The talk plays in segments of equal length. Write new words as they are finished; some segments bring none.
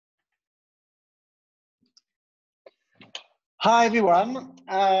Hi everyone,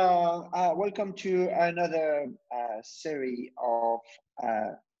 welcome to another series of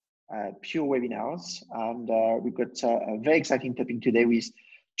pure webinars, and we've got a very exciting topic today with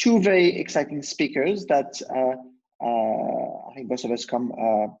two very exciting speakers that I think both of us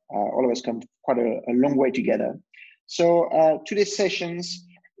all of us come quite a long way together. So today's sessions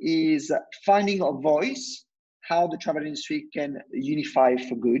is finding a voice, how the travel industry can unify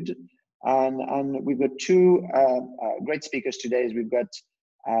for good. And we've got two great speakers today. We've got,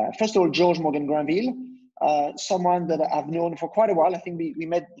 first of all, George Morgan-Grenville, someone that I've known for quite a while. I think we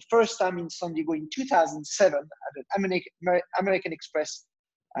met the first time in San Diego in 2007 at an American Express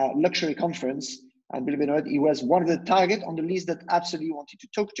luxury conference. And believe it or not, he was one of the targets on the list that absolutely wanted to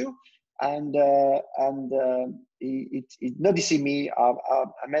talk to. And he noticing me. I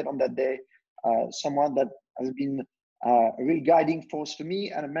met on that day someone that has been a real guiding force for me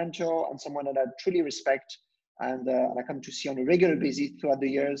and a mentor and someone that I truly respect and I come to see on a regular basis throughout the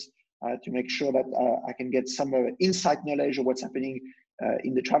years to make sure that I can get some insight knowledge of what's happening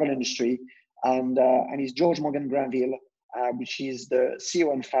in the travel industry. And it's George Morgan-Grenville, which is the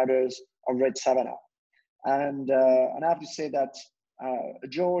CEO and founders of Red Savannah. And I have to say that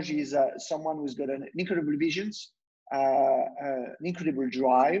George is someone who's got an incredible visions, an incredible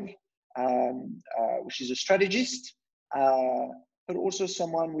drive, which is a strategist, but also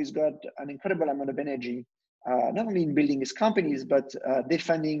someone who's got an incredible amount of energy, not only in building his companies, but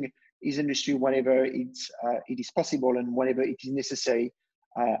defending his industry whenever it is possible and whenever it is necessary,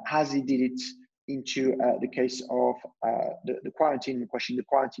 as he did it into the case of the quarantine, questioning the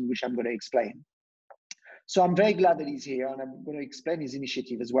quarantine, which I'm going to explain. So I'm very glad that he's here, and I'm going to explain his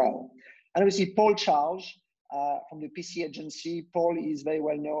initiative as well. And obviously, Paul Charles from the PC agency. Paul is very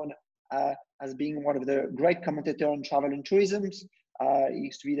well known as being one of the great commentators on travel and tourism. He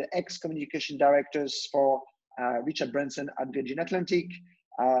used to be the ex-communication directors for Richard Branson at Virgin Atlantic.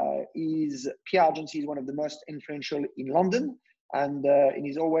 His PR agency is one of the most influential in London, and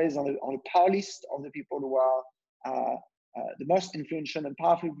he's always on a power list of the people who are the most influential and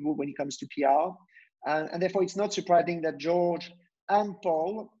powerful people when it comes to PR. And therefore, it's not surprising that George and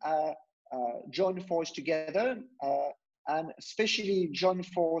Paul joined force together, and especially joined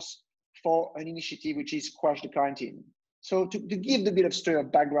force for an initiative which is Quash Quarantine. So to give the bit of story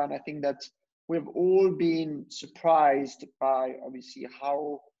of background, I think that we've all been surprised by obviously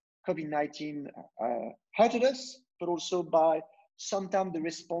how COVID-19 hurted us, but also by sometimes the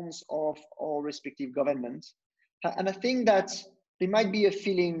response of our respective governments. And I think that there might be a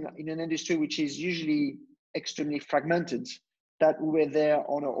feeling in an industry which is usually extremely fragmented that we're there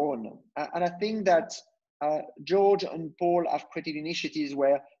on our own. And I think that George and Paul have created initiatives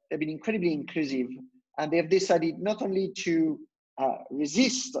where they've been incredibly inclusive, and they've decided not only to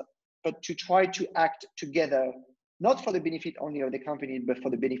resist, but to try to act together, not for the benefit only of the company, but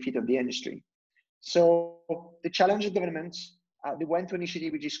for the benefit of the industry. So they challenged the government. They went to an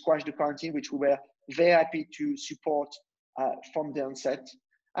initiative which is Quash Quarantine, which we were very happy to support from the onset.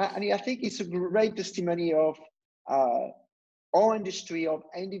 And I think it's a great testimony of our industry, of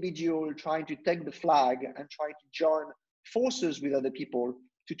individual trying to take the flag and try to join forces with other people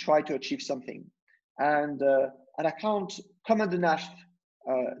to try to achieve something. And I can't comment enough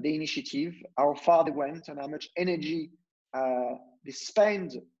the initiative, how far they went and how much energy they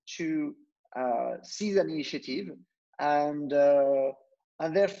spend to see that initiative. And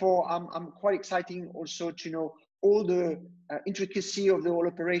therefore, I'm quite excited also to know all the intricacy of the whole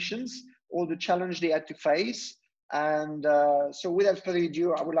operations, all the challenge they had to face. And so without further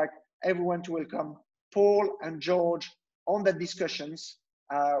ado, I would like everyone to welcome Paul and George on that discussions,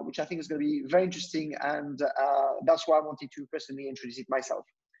 which I think is going to be very interesting. And that's why I wanted to personally introduce it myself.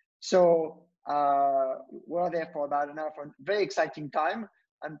 So we're there for about an hour for a very exciting time.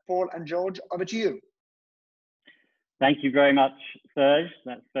 And Paul and George, over to you. Thank you very much, Serge.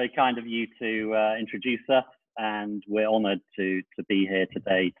 That's very kind of you to introduce us. And we're honored to be here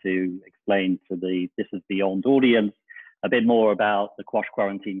today to explain to the This Is Beyond audience a bit more about the Quash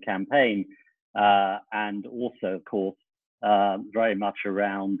Quarantine campaign, and also, of course, very much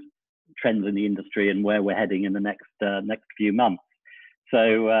around trends in the industry and where we're heading in the next few months.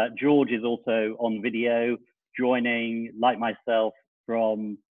 So George is also on video, joining, like myself,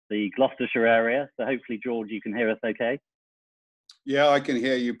 from the Gloucestershire area. So hopefully, George, you can hear us okay? Yeah, I can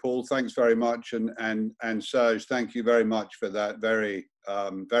hear you, Paul. Thanks very much. And Serge, thank you very much for that very,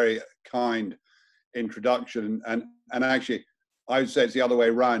 very kind introduction. And actually, I would say it's the other way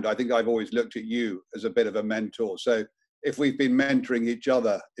around. I think I've always looked at you as a bit of a mentor. So if we've been mentoring each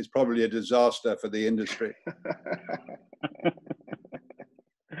other, it's probably a disaster for the industry.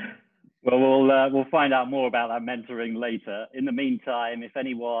 Well, we'll find out more about that mentoring later. In the meantime, if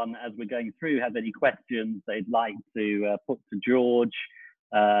anyone, as we're going through, has any questions they'd like to put to George,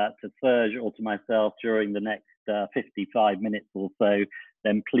 to Serge, or to myself during the next 55 minutes or so,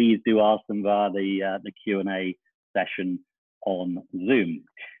 then please do ask them via the Q&A session on Zoom.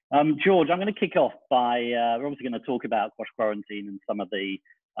 George, I'm going to kick off by, we're obviously going to talk about Quash Quarantine and some of the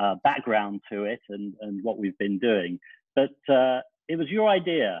background to it and what we've been doing. But it was your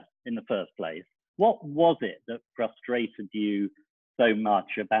idea in the first place. What was it that frustrated you so much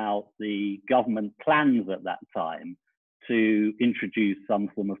about the government plans at that time to introduce some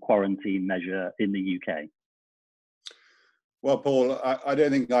form of quarantine measure in the UK? Well, Paul, I don't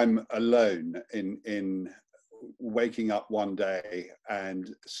think I'm alone in waking up one day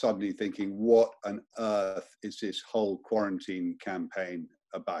and suddenly thinking, what on earth is this whole quarantine campaign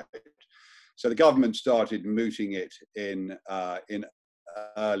about? So the government started mooting it in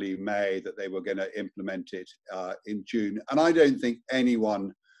early May that they were going to implement it in June. And I don't think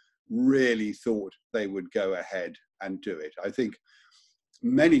anyone really thought they would go ahead and do it. I think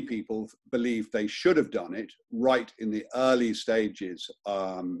many people believe they should have done it right in the early stages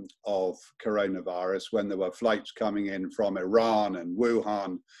of coronavirus, when there were flights coming in from Iran and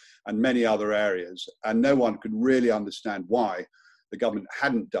Wuhan and many other areas. And no one could really understand why the government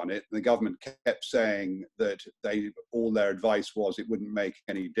hadn't done it. The government kept saying that all their advice was it wouldn't make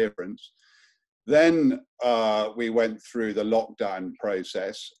any difference. Then we went through the lockdown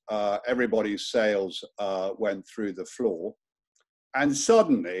process. Everybody's sales went through the floor. And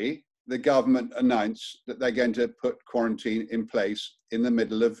suddenly the government announced that they're going to put quarantine in place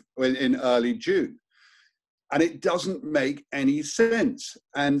in early June. And it doesn't make any sense.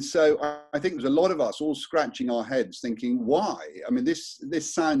 And so I think there's a lot of us all scratching our heads thinking, why? I mean, this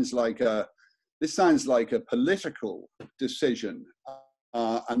sounds like a political decision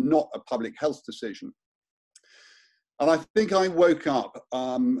and not a public health decision. And I think I woke up,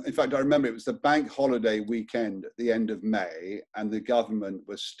 in fact, I remember it was the bank holiday weekend at the end of May, and the government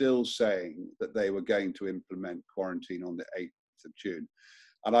was still saying that they were going to implement quarantine on the 8th of June.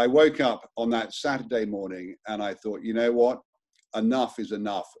 And I woke up on that Saturday morning and I thought, you know what, enough is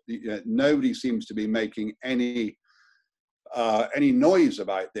enough. Nobody seems to be making any noise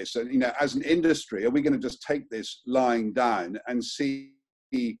about this. And, as an industry, are we going to just take this lying down and see,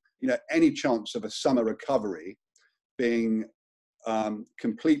 any chance of a summer recovery being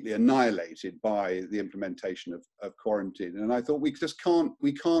completely annihilated by the implementation of quarantine? And I thought we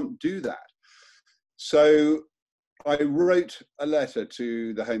can't do that. So I wrote a letter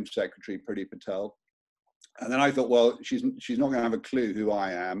to the Home Secretary, Priti Patel, and then I thought, well, she's not going to have a clue who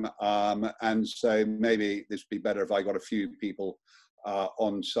I am, and so maybe this would be better if I got a few people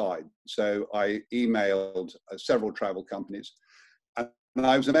on side. So I emailed several travel companies, and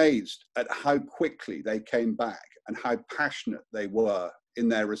I was amazed at how quickly they came back and how passionate they were in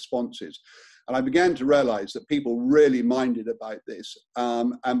their responses. And I began to realize that people really minded about this,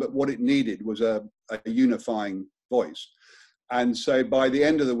 but what it needed was a unifying voice. And so by the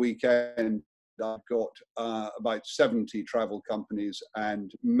end of the weekend, I've got about 70 travel companies and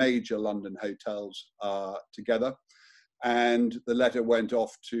major London hotels together. And the letter went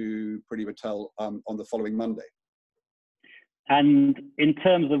off to Priti Patel on the following Monday. And in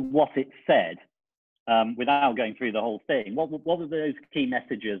terms of what it said, without going through the whole thing, what were those key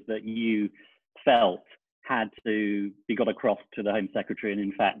messages that you felt had to be got across to the Home Secretary and,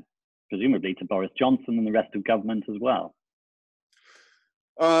 in fact, presumably to Boris Johnson and the rest of government as well?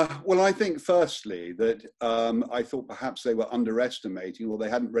 Well, I think firstly that I thought perhaps they were underestimating, or they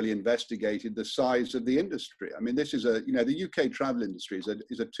hadn't really investigated the size of the industry. I mean, this is the UK travel industry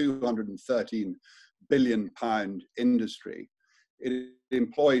is a 213 billion pound industry. It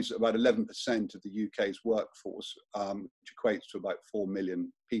employs about 11% of the UK's workforce, which equates to about 4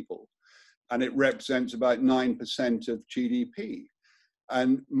 million people. And it represents about 9% of GDP.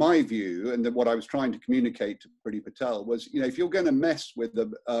 And my view, and what I was trying to communicate to Priti Patel, was, if you're going to mess with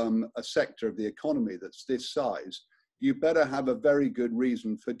a sector of the economy that's this size, you better have a very good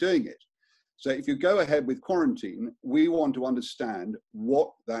reason for doing it. So if you go ahead with quarantine, we want to understand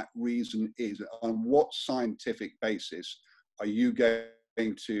what that reason is. On what scientific basis are you going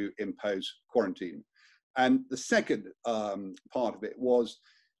to impose quarantine? And the second part of it was,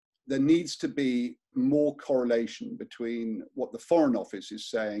 there needs to be more correlation between what the Foreign Office is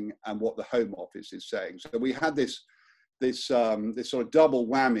saying and what the Home Office is saying. So we had this sort of double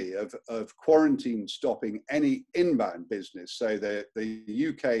whammy of quarantine stopping any inbound business. So the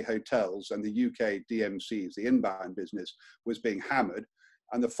UK hotels and the UK DMCs, the inbound business, was being hammered,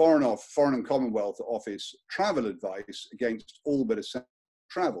 and the Foreign and Commonwealth Office travel advice against all but essential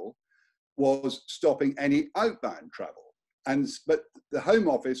travel was stopping any outbound travel. But the Home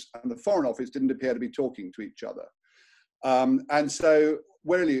Office and the Foreign Office didn't appear to be talking to each other. And so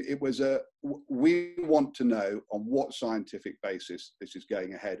really it was we want to know on what scientific basis this is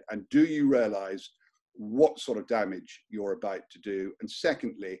going ahead, and do you realize what sort of damage you're about to do? And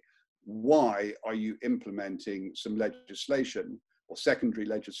secondly, why are you implementing some legislation or secondary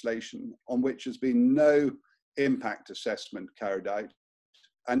legislation on which has been no impact assessment carried out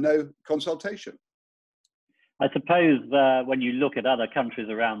and no consultation? I suppose when you look at other countries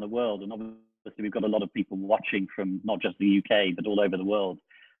around the world, and obviously we've got a lot of people watching from not just the UK, but all over the world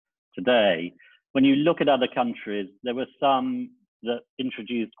today. When you look at other countries, there were some that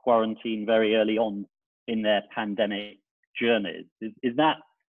introduced quarantine very early on in their pandemic journeys. Is that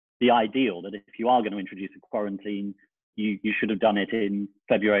the ideal, that if you are going to introduce a quarantine, you should have done it in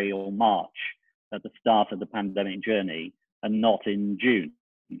February or March at the start of the pandemic journey and not in June?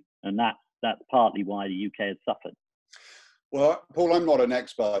 And that's partly why the UK has suffered. Well, Paul, I'm not an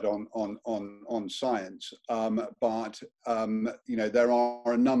expert on science, but you know, there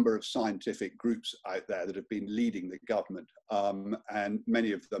are a number of scientific groups out there that have been leading the government, and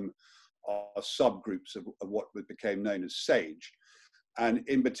many of them are subgroups of what became known as SAGE, and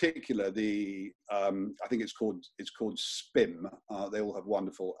in particular I think it's called SPIM. They all have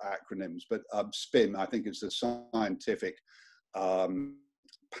wonderful acronyms, but SPIM I think is the scientific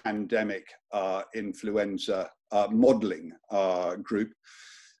pandemic influenza modeling group.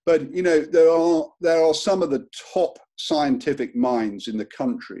 But you know, there are some of the top scientific minds in the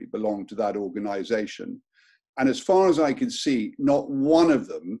country belong to that organization, and as far as I could see, not one of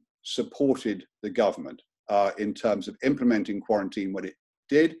them supported the government in terms of implementing quarantine when it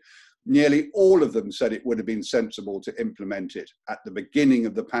did. Nearly all of them said it would have been sensible to implement it at the beginning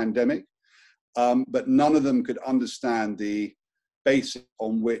of the pandemic, but none of them could understand the basis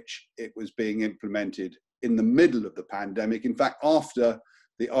on which it was being implemented in the middle of the pandemic. In fact, after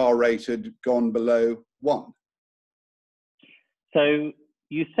the R rate had gone below 1. So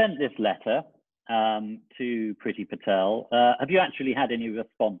you sent this letter to Priti Patel. Have you actually had any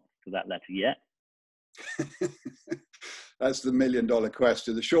response to that letter yet? That's the $1 million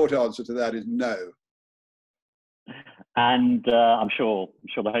question. The short answer to that is no. And I'm sure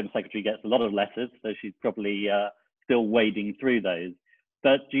the Home Secretary gets a lot of letters, so she's probably still wading through those.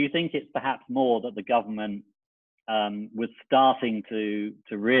 But do you think it's perhaps more that the government was starting to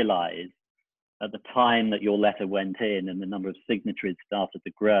realise at the time that your letter went in and the number of signatories started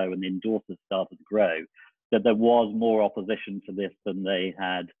to grow and the endorsers started to grow, that there was more opposition to this than they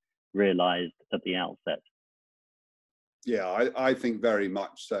had realised at the outset? Yeah, I think very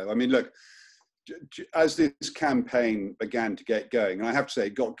much so. I mean, look, as this campaign began to get going, and I have to say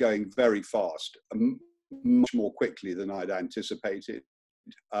it got going very fast, much more quickly than I'd anticipated.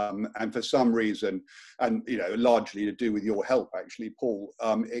 And for some reason, and you know, largely to do with your help, actually, Paul,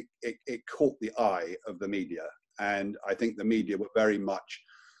 it caught the eye of the media, and I think the media were very much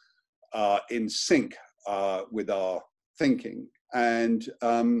in sync with our thinking, and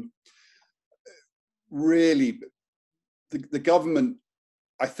really, the government,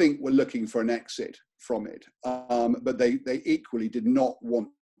 I think, were looking for an exit from it, but they equally did not want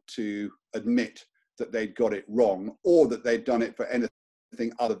to admit that they'd got it wrong or that they'd done it for anything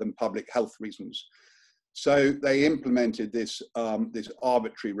other than public health reasons. So they implemented this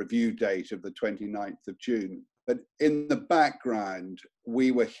arbitrary review date of the 29th of June. But in the background,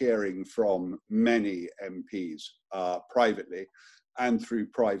 we were hearing from many MPs privately and through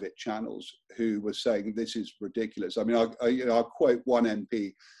private channels who were saying this is ridiculous. I mean, I'll quote one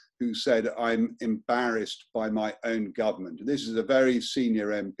MP who said, "I'm embarrassed by my own government." This is a very senior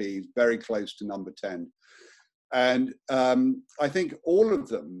MP, very close to number 10. And I think all of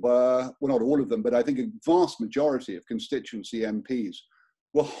them were, well, not all of them, but I think a vast majority of constituency MPs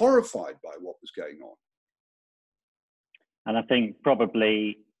were horrified by what was going on. And I think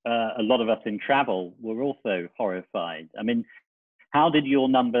probably a lot of us in travel were also horrified. I mean, how did your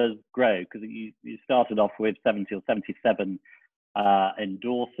numbers grow? Because you started off with 70 or 77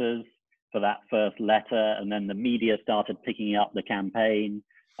 endorsers for that first letter, and then the media started picking up the campaign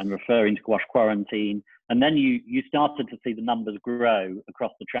and referring to Quash Quarantine. And then you started to see the numbers grow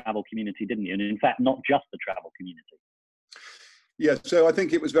across the travel community, didn't you? And in fact, not just the travel community. Yeah, so I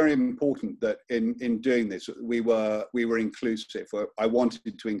think it was very important that in doing this, we were inclusive. I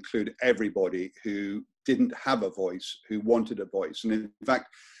wanted to include everybody who didn't have a voice, who wanted a voice. And in fact,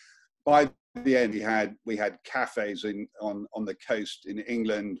 by the end, we had cafes on the coast in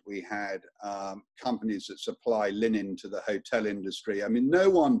England. We had companies that supply linen to the hotel industry. I mean, no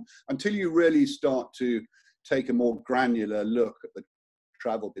one, until you really start to take a more granular look at the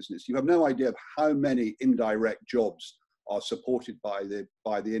travel business, you have no idea of how many indirect jobs are supported by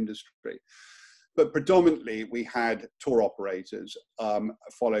the industry. But predominantly we had tour operators,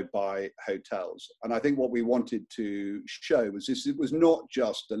 followed by hotels. And I think what we wanted to show was this: it was not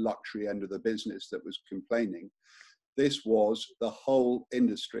just the luxury end of the business that was complaining. This was the whole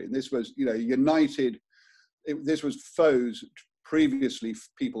industry. And this was, you know, united. This was foes, previously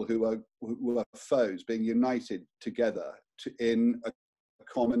people who were foes being united together in a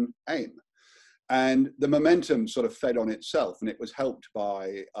common aim. And the momentum sort of fed on itself, and it was helped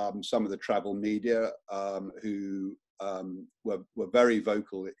by some of the travel media who were very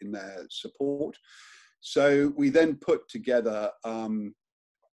vocal in their support. So we then put together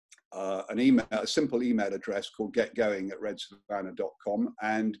a simple email address called getgoing@redsavannah.com,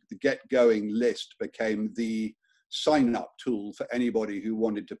 and the Get Going list became the sign-up tool for anybody who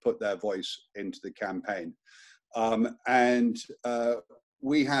wanted to put their voice into the campaign.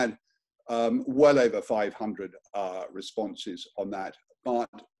 We had well over 500 responses on that, but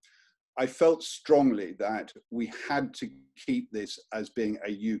I felt strongly that we had to keep this as being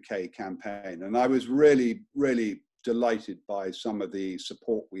a UK campaign. And I was really, really delighted by some of the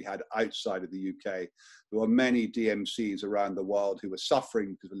support we had outside of the UK. There were many DMCs around the world who were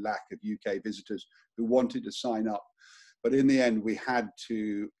suffering because of the lack of UK visitors who wanted to sign up. But in the end, we had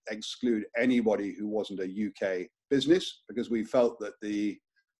to exclude anybody who wasn't a UK business, because we felt that the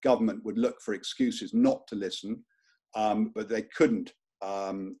government would look for excuses not to listen, but they couldn't.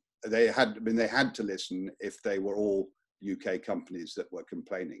 They had to listen if they were all UK companies that were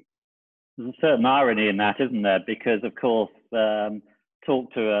complaining. There's a certain irony in that, isn't there? Because of course,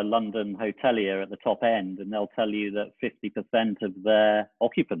 talk to a London hotelier at the top end, and they'll tell you that 50% of their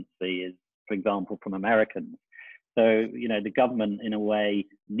occupancy is, for example, from Americans. So, you know, the government in a way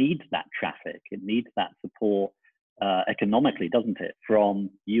needs that traffic. It needs that support economically, doesn't it, from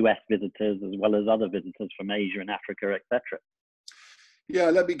US visitors as well as other visitors from Asia and Africa, etc. Yeah,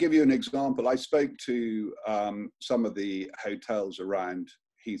 let me give you an example. I spoke to some of the hotels around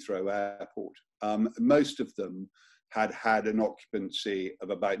Heathrow Airport. Most of them had an occupancy of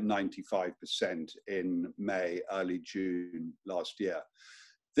about 95% in May, early June last year.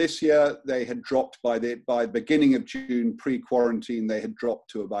 This year, they had dropped by the beginning of June, pre-quarantine, they had dropped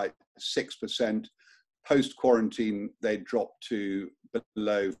to about 6%. Post-quarantine, they dropped to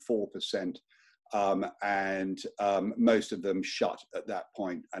below 4%. Most of them shut at that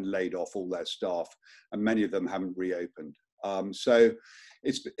point and laid off all their staff, and many of them haven't reopened. So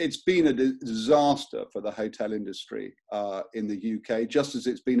it's been a disaster for the hotel industry in the UK, just as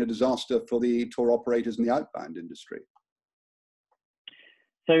it's been a disaster for the tour operators in the outbound industry.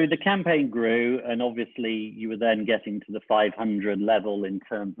 So the campaign grew, and obviously you were then getting to the 500 level in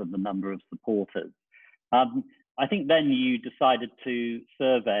terms of the number of supporters. I think then you decided to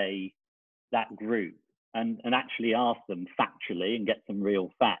survey that group and actually ask them factually and get some real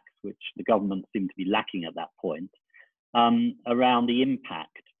facts, which the government seemed to be lacking at that point, around the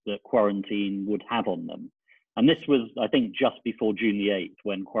impact that quarantine would have on them. And this was, I think, just before June the 8th,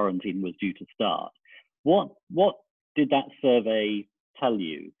 when quarantine was due to start. What did that survey tell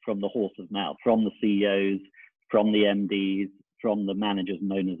you from the horse's mouth, from the CEOs, from the MDs, from the managers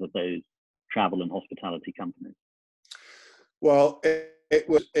and owners of those travel and hospitality companies? Well, it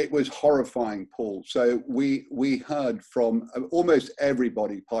was horrifying, Paul. So we heard from almost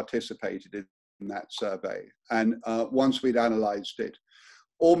everybody participated in that survey, and once we'd analysed it,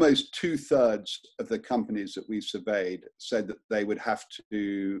 almost 2/3 of the companies that we surveyed said that they would have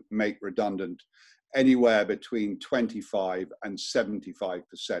to make redundant anywhere between 25 and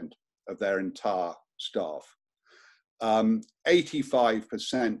 75% of their entire staff.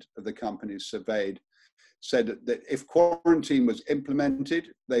 85% of the companies surveyed said that if quarantine was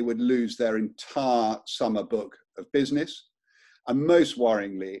implemented, they would lose their entire summer book of business. And most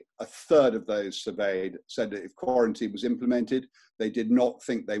worryingly, 1/3 of those surveyed said that if quarantine was implemented, they did not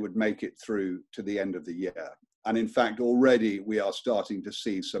think they would make it through to the end of the year. And in fact, already we are starting to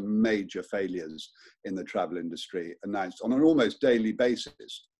see some major failures in the travel industry announced on an almost daily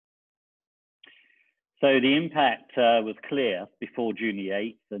basis. So the impact was clear before June the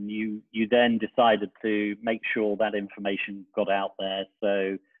 8th, and you then decided to make sure that information got out there.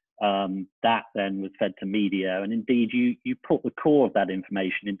 So that then was fed to media, and indeed you put the core of that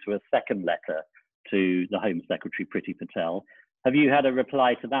information into a second letter to the Home Secretary, Priti Patel. Have you had a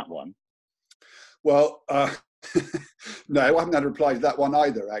reply to that one? Well, no, I haven't had a reply to that one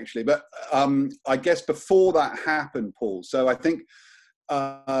either, actually. But I guess before that happened, Paul, so I think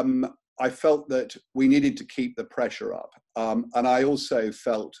I felt that we needed to keep the pressure up. And I also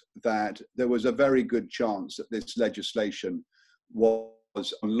felt that there was a very good chance that this legislation was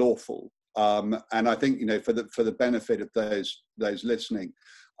unlawful. And I think, for the benefit of those listening,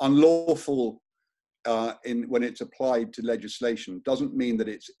 unlawful when it's applied to legislation doesn't mean that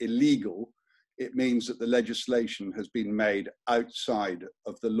it's illegal. It means that the legislation has been made outside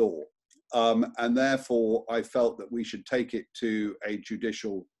of the law. And therefore, I felt that we should take it to a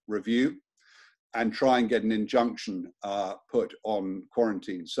judicial review and try and get an injunction put on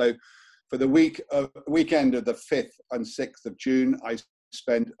quarantine. So for the weekend of the 5th and 6th of June, I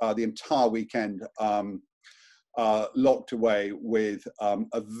spent the entire weekend locked away with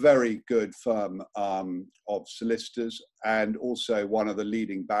a very good firm of solicitors and also one of the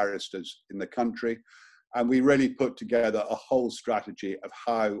leading barristers in the country. And we really put together a whole strategy of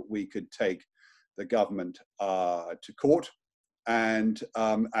how we could take the government to court and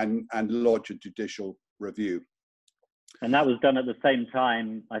lodge a judicial review. And that was done at the same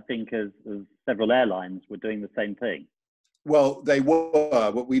time, I think, as several airlines were doing the same thing. Well, they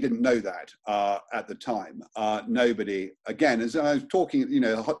were, but we didn't know that at the time. Nobody, again, as I was talking,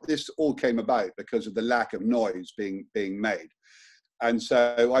 this all came about because of the lack of noise being made. And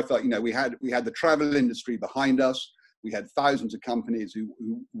so I felt, we had the travel industry behind us. We had thousands of companies who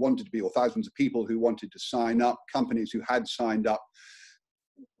wanted to be, or thousands of people who wanted to sign up, companies who had signed up.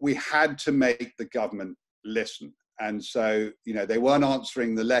 We had to make the government listen. And so, they weren't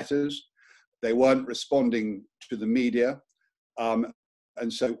answering the letters. They weren't responding to the media. And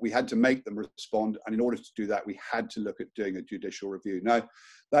so we had to make them respond. And in order to do that, we had to look at doing a judicial review. Now,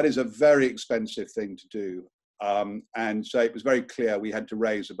 that is a very expensive thing to do. And so it was very clear we had to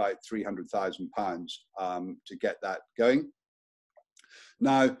raise about £300,000 to get that going.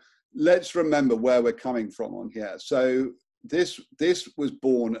 Now, let's remember where we're coming from on here. So this was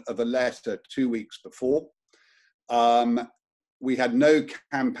born of a letter 2 weeks before. We had no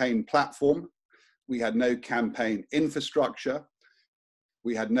campaign platform. We had no campaign infrastructure.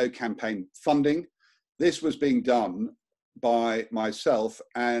 We had no campaign funding. This was being done by myself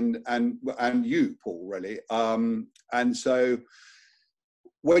and you, Paul, really. And so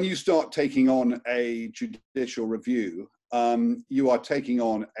when you start taking on a judicial review, you are taking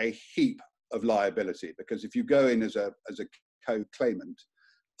on a heap of liability, because if you go in as a co-claimant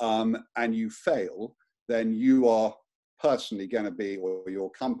and you fail, then you are personally going to be, or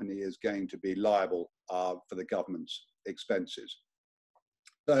your company is going to be liable for the government's expenses.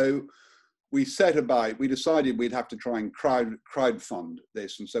 So we decided we'd have to try and crowdfund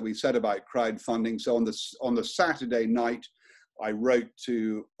this. And so we set about crowdfunding. So on the Saturday night, I wrote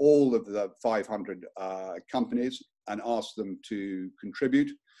to all of the 500 companies and asked them to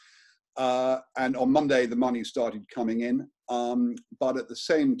contribute. And on Monday, the money started coming in. But at the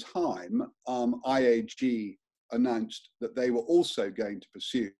same time, IAG announced that they were also going to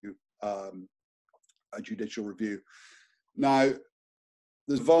pursue a judicial review. Now,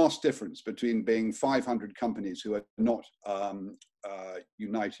 there's a vast difference between being 500 companies who are not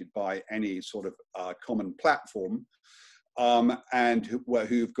united by any sort of common platform and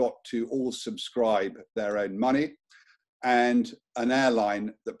who've got to all subscribe their own money, and an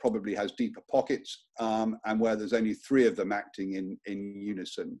airline that probably has deeper pockets and where there's only 3 of them acting in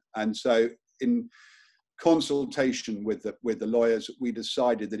unison. And so in consultation with the lawyers, we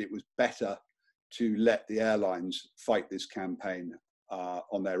decided that it was better to let the airlines fight this campaign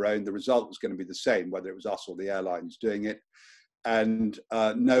on their own. The result was going to be the same, whether it was us or the airlines doing it. And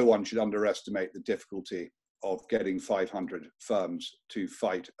no one should underestimate the difficulty of getting 500 firms to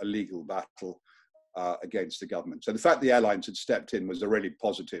fight a legal battle against the government. So the fact the airlines had stepped in was a really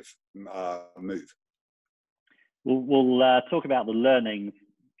positive move. We'll talk about the learnings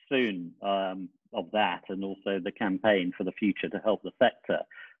soon of that, and also the campaign for the future to help the sector.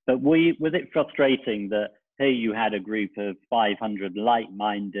 But was it frustrating that here you had a group of 500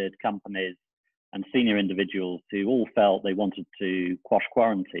 like-minded companies and senior individuals who all felt they wanted to quash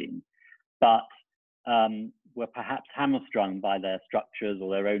quarantine, but were perhaps hamstrung by their structures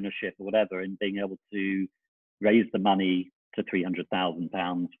or their ownership or whatever in being able to raise the money to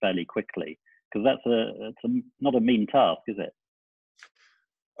 £300,000 fairly quickly? Because that's not a mean task, is it?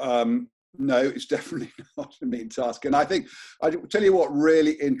 No, it's definitely not a mean task. And I think, I'll tell you what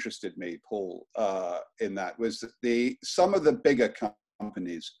really interested me, Paul, in that was that some of the bigger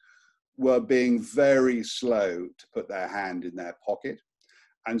companies were being very slow to put their hand in their pocket.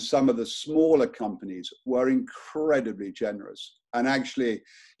 And some of the smaller companies were incredibly generous. And actually,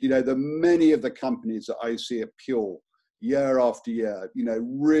 many of the companies that I see at Pure year after year,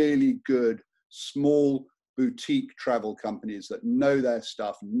 really good, small, boutique travel companies that know their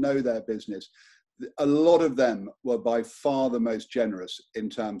stuff, know their business. A lot of them were by far the most generous in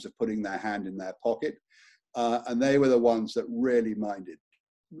terms of putting their hand in their pocket. and they were the ones that really minded.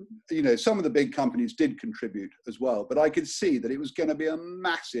 You know, some of the big companies did contribute as well, but I could see that it was going to be a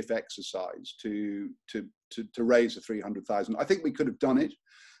massive exercise to raise the 300,000. I think we could have done it,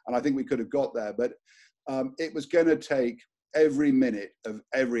 and I think we could have got there, but it was going to take every minute of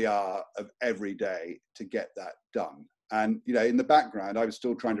every hour of every day to get that done. And, you know, in the background, I was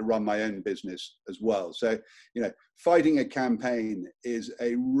still trying to run my own business as well. So, you know, fighting a campaign is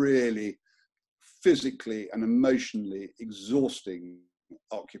a really physically and emotionally exhausting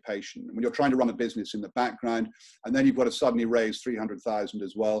occupation. When you're trying to run a business in the background, and then you've got to suddenly raise 300,000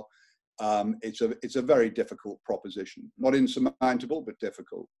 as well, it's a very difficult proposition. Not insurmountable, but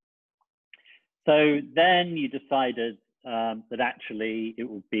difficult. So then you decided that actually it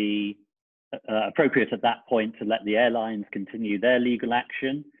would be appropriate at that point to let the airlines continue their legal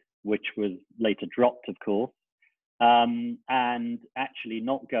action, which was later dropped, of course, and actually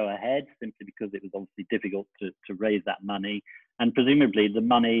not go ahead simply because it was obviously difficult to raise that money. And presumably the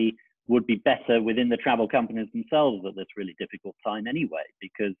money would be better within the travel companies themselves at this really difficult time anyway,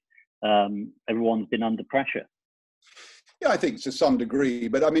 because everyone's been under pressure. Yeah, I think to some degree,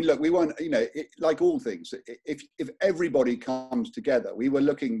 but I mean, look, we weren't, you know, like all things, if everybody comes together, we were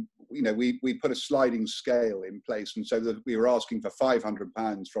looking, you know, we put a sliding scale in place, and so that we were asking for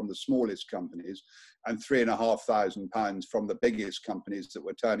 £500 from the smallest companies and £3,500 from the biggest companies that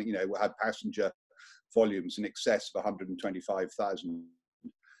were turning, you know, had passenger volumes in excess of 125,000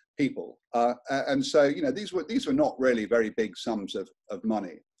 people, and so, you know, these were not really very big sums of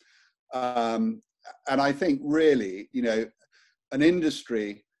money. And I think really, you know, an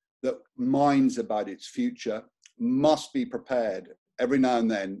industry that minds about its future must be prepared every now and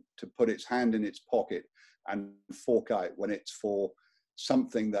then to put its hand in its pocket and fork out when it's for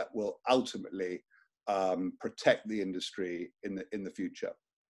something that will ultimately protect the industry in the future.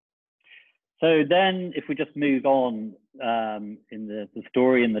 So then if we just move on in the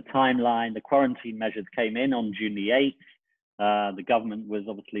story, in the timeline, the quarantine measures came in on June the 8th. The government was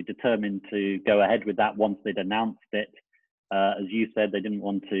obviously determined to go ahead with that once they'd announced it. As you said, they didn't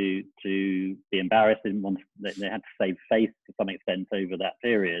want to be embarrassed. They had to save face to some extent over that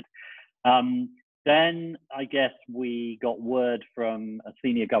period. Then I guess we got word from a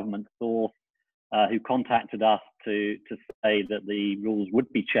senior government source who contacted us to say that the rules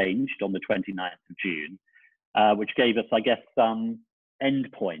would be changed on the 29th of June, which gave us, I guess, some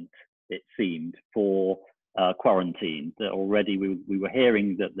end point, it seemed, for quarantine. That already we were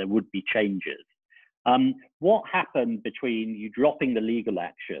hearing that there would be changes. What happened between you dropping the legal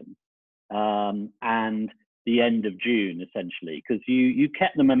action and the end of June, essentially? Because you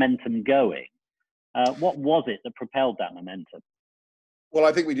kept the momentum going. What was it that propelled that momentum? Well,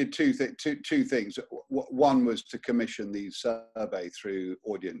 I think we did two things. One was to commission the survey through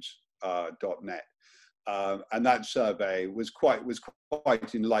audience.net. And that survey was quite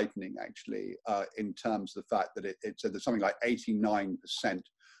enlightening, actually, in terms of the fact that it said that something like 89%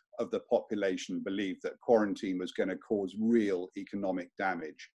 of the population believed that quarantine was going to cause real economic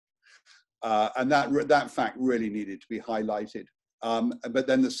damage. And that fact really needed to be highlighted. But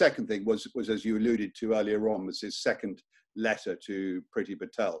then the second thing was, as you alluded to earlier on, was his second letter to Priti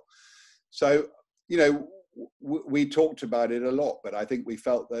Patel. So, you know, we talked about it a lot, but I think we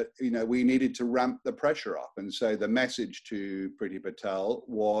felt that, you know, we needed to ramp the pressure up. And so the message to Priti Patel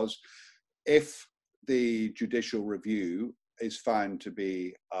was, if the judicial review is found to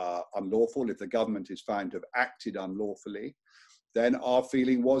be unlawful, if the government is found to have acted unlawfully, then our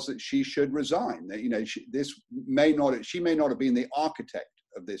feeling was that she should resign. That, you know, she may not have been the architect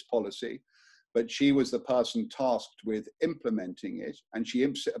of this policy, but she was the person tasked with implementing it, and she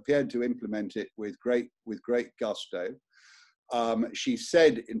appeared to implement it with great gusto. She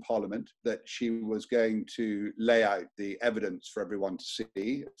said in Parliament that she was going to lay out the evidence for everyone to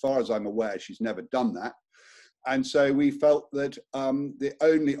see. As far as I'm aware, she's never done that. And so we felt that the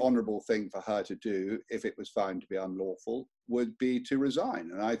only honourable thing for her to do, if it was found to be unlawful, would be to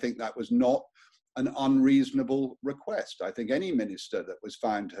resign. And I think that was not an unreasonable request. I think any minister that was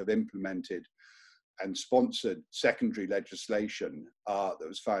found to have implemented and sponsored secondary legislation that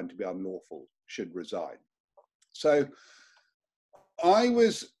was found to be unlawful should resign. So I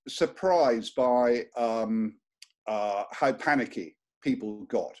was surprised by how panicky people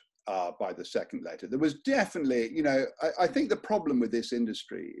got by the second letter. There was definitely, you know, I think the problem with this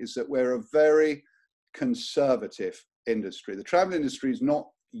industry is that we're a very conservative industry. The travel industry is not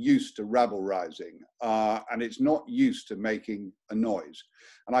used to rabble-rousing, and it's not used to making a noise.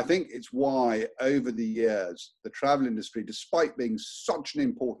 And I think it's why, over the years, the travel industry, despite being such an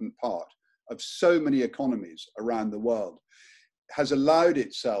important part of so many economies around the world, has allowed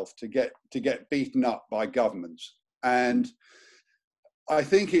itself to get beaten up by governments, and I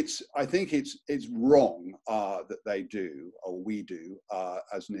think it's wrong that they do, or we do,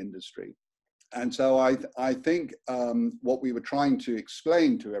 as an industry. And so I think what we were trying to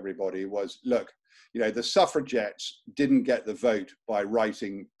explain to everybody was, look, the suffragettes didn't get the vote by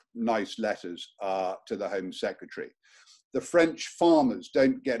writing nice letters to the Home Secretary. The French farmers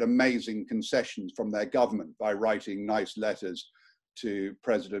don't get amazing concessions from their government by writing nice letters to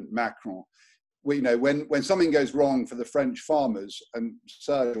President Macron. When something goes wrong for the French farmers, and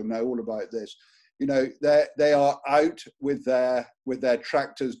Serge will know all about this, they are out with their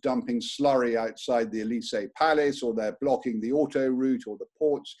tractors dumping slurry outside the Élysée Palace, or they're blocking the auto route or the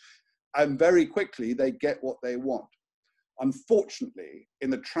ports, and very quickly they get what they want. Unfortunately, in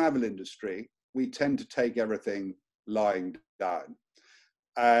the travel industry, we tend to take everything lying down.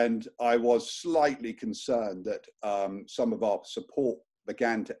 And I was slightly concerned that some of our support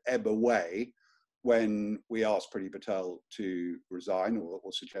began to ebb away when we asked Priti Patel to resign, or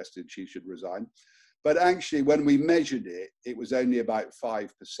suggested she should resign. But actually, when we measured it, it was only about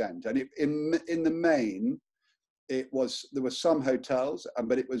 5%. And in the main, there were some hotels,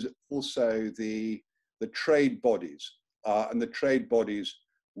 but it was also the trade bodies. And the trade bodies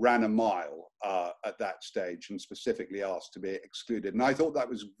ran a mile at that stage and specifically asked to be excluded. And I thought that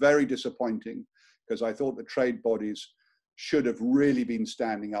was very disappointing, because I thought the trade bodies should have really been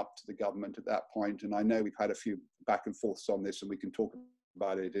standing up to the government at that point. And I know we've had a few back and forths on this, and we can talk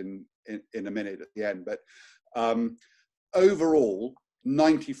about it in a minute at the end. But overall,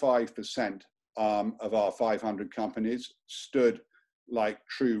 95% of our 500 companies stood like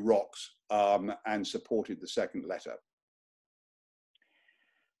true rocks and supported the second letter.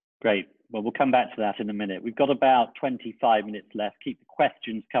 Great. Well, we'll come back to that in a minute. We've got about 25 minutes left. Keep the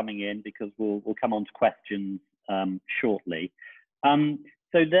questions coming in, because we'll come on to questions shortly.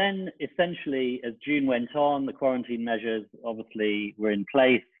 So then, essentially, as June went on, the quarantine measures obviously were in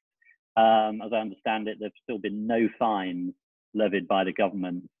place. As I understand it, there's still been no fines levied by the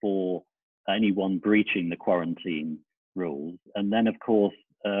government for anyone breaching the quarantine rules. And then, of course,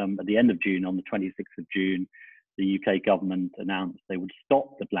 at the end of June, on the 26th of June, the UK government announced they would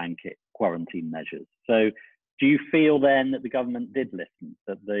stop the blanket quarantine measures. So do you feel then that the government did listen,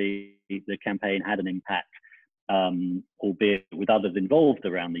 that the campaign had an impact, albeit with others involved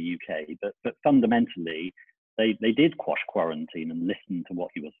around the UK, but fundamentally they did quash quarantine and listen to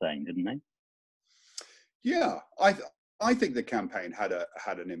what you were saying, didn't they? Yeah, I think the campaign had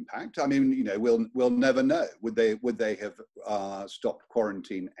an impact. I mean, we'll never know. Would they have stopped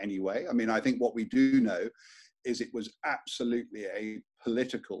quarantine anyway? I mean, I think what we do know is it was absolutely a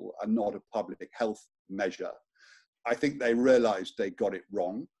political and not a public health measure. I think they realised they got it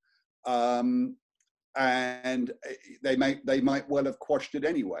wrong, and they might well have quashed it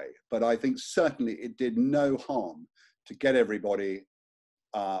anyway. But I think certainly it did no harm to get everybody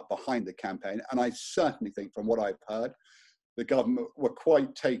behind the campaign. And I certainly think, from what I've heard, the government were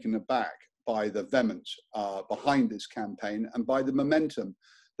quite taken aback by the vehemence behind this campaign and by the momentum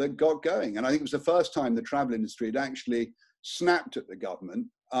that got going. And I think it was the first time the travel industry had actually snapped at the government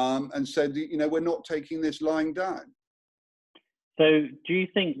and said, we're not taking this lying down. So do you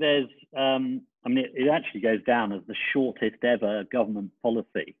think there's, it actually goes down as the shortest ever government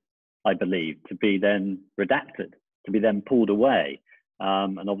policy, I believe, to be then redacted, to be then pulled away.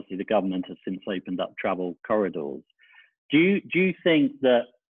 And obviously the government has since opened up travel corridors. Do you think that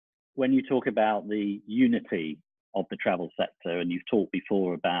when you talk about the unity of the travel sector, and you've talked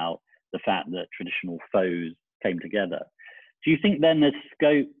before about the fact that traditional foes came together, do you think then there's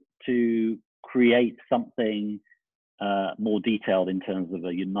scope to create something more detailed in terms of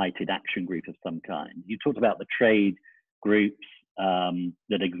a united action group of some kind? You talked about the trade groups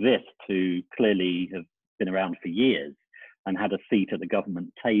that exist, who clearly have been around for years and had a seat at the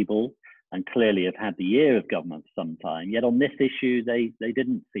government table, and clearly have had the ear of government for some time. Yet on this issue, they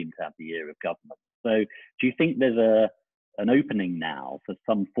didn't seem to have the ear of government. So do you think there's an opening now for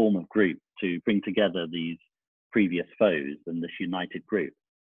some form of group to bring together these previous foes and this united group?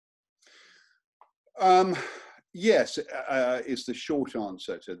 Yes, is the short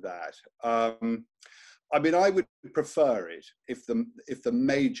answer to that. I mean, I would prefer it if the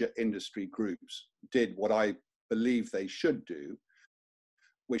major industry groups did what I believe they should do,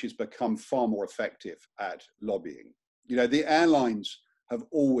 which is become far more effective at lobbying. The airlines have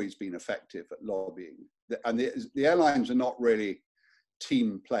always been effective at lobbying, and the airlines are not really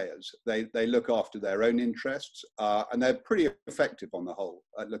team players. They look after their own interests, and they're pretty effective on the whole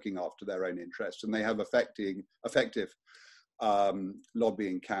at looking after their own interests, and they have effective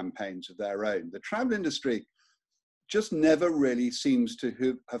lobbying campaigns of their own. The travel industry just never really seems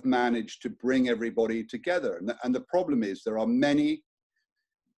to have managed to bring everybody together. And the problem is there are many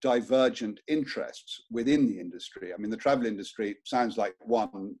divergent interests within the industry. I mean, the travel industry sounds like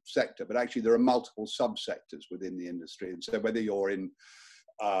one sector, but actually there are multiple subsectors within the industry. And so whether you're in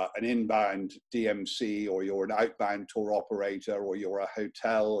an inbound DMC, or you're an outbound tour operator, or you're a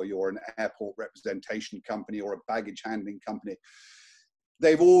hotel, or you're an airport representation company, or a baggage handling company,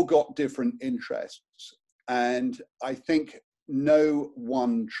 they've all got different interests. And I think no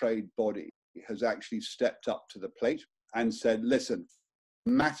one trade body has actually stepped up to the plate and said, listen,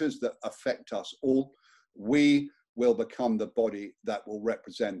 matters that affect us all, we will become the body that will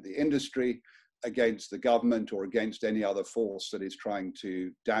represent the industry against the government or against any other force that is trying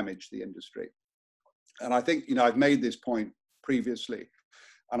to damage the industry. And I think, I've made this point previously,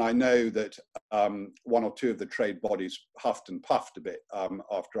 and I know that one or two of the trade bodies huffed and puffed a bit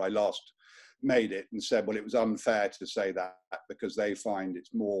after I last made it and said, well, it was unfair to say that because they find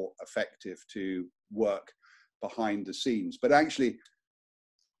it's more effective to work behind the scenes. But actually,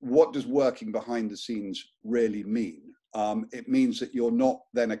 what does working behind the scenes really mean? It means that you're not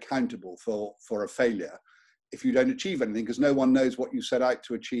then accountable for a failure if you don't achieve anything, because no one knows what you set out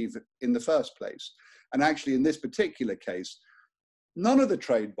to achieve in the first place. And actually, in this particular case, none of the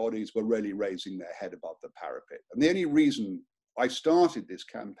trade bodies were really raising their head above the parapet. And the only reason I started this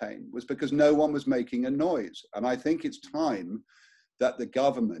campaign was because no one was making a noise. And I think it's time that the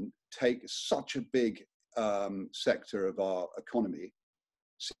government take such a big sector of our economy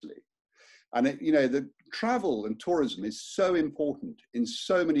seriously. And the travel and tourism is so important in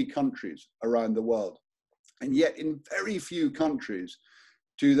so many countries around the world. And yet in very few countries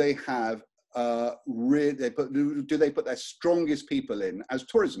do they have do they put their strongest people in as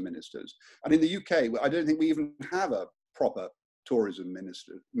tourism ministers. And in the UK, I don't think we even have a proper tourism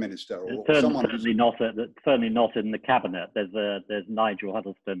minister or someone certainly not in the cabinet. There's Nigel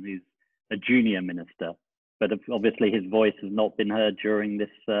Huddleston, who's a junior minister, but obviously his voice has not been heard during this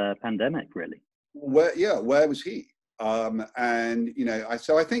pandemic, really. Where was he? So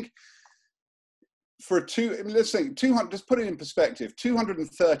I think let's say 200, just put it in perspective,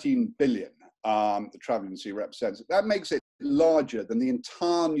 213 billion the travel industry represents. That makes it larger than the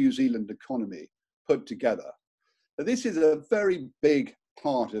entire New Zealand economy put together. But this is a very big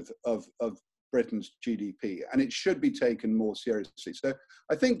part of Britain's GDP, and it should be taken more seriously. So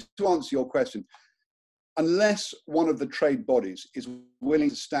I think, to answer your question, unless one of the trade bodies is willing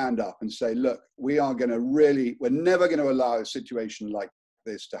to stand up and say, look, we're never going to allow a situation like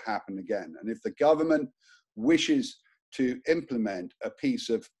this to happen again. And if the government wishes to implement a piece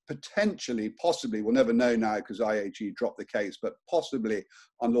of possibly, we'll never know now because IAG dropped the case, but possibly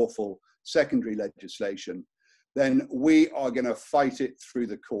unlawful secondary legislation, then we are going to fight it through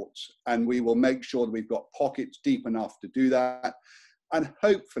the courts, and we will make sure that we've got pockets deep enough to do that. And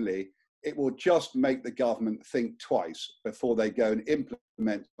hopefully it will just make the government think twice before they go and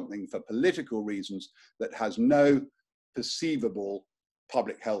implement something for political reasons that has no perceivable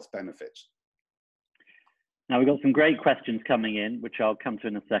public health benefits. Now, we've got some great questions coming in, which I'll come to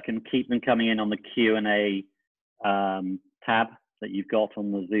in a second. Keep them coming in on the Q&A tab that you've got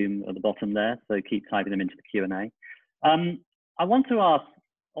on the Zoom at the bottom there. So keep typing them into the Q&A. I want to ask,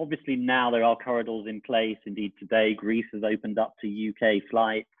 obviously now there are corridors in place. Indeed, today, Greece has opened up to UK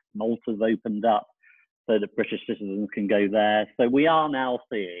flights. Malta's opened up so that British citizens can go there. So we are now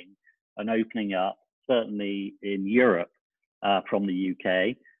seeing an opening up, certainly in Europe, from the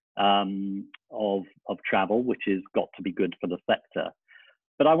UK, of travel, which has got to be good for the sector.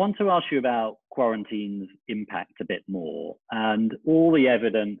 But I want to ask you about quarantine's impact a bit more, and all the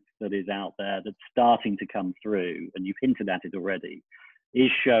evidence that is out there that's starting to come through, and you've hinted at it already,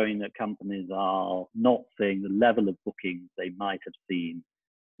 is showing that companies are not seeing the level of bookings they might have seen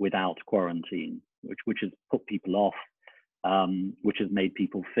without quarantine, which has put people off, which has made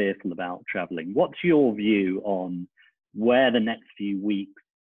people fearful about traveling. What's your view on where the next few weeks,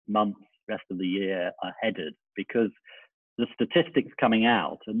 months, rest of the year are headed? Because the statistics coming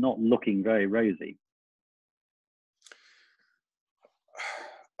out are not looking very rosy.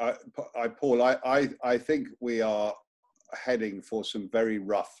 Paul, I think we are heading for some very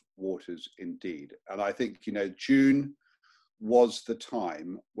rough waters indeed. And I think, June was the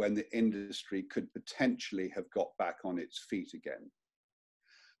time when the industry could potentially have got back on its feet again.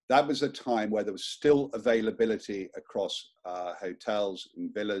 That was a time where there was still availability across hotels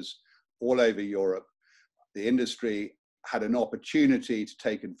and villas all over Europe. The industry had an opportunity to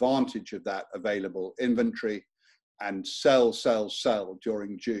take advantage of that available inventory and sell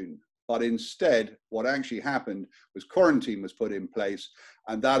during June. But instead, what actually happened was quarantine was put in place,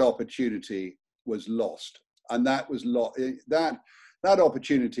 and that opportunity was lost. and that was that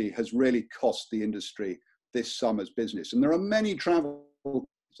opportunity has really cost the industry this summer's business. And there are many travel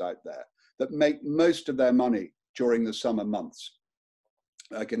out there that make most of their money during the summer months.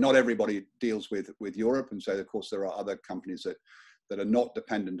 Again, not everybody deals with Europe, and so of course there are other companies that are not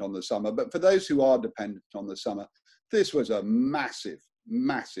dependent on the summer. But for those who are dependent on the summer, this was a massive,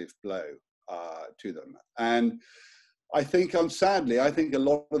 massive blow to them. And I think, sadly, I think a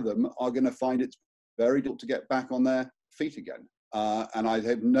lot of them are going to find it very difficult to get back on their feet again. And I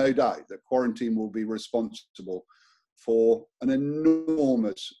have no doubt that quarantine will be responsible for an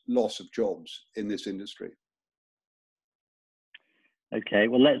enormous loss of jobs in this industry. Okay,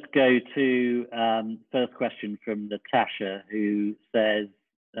 well, let's go to first question from Natasha, who says,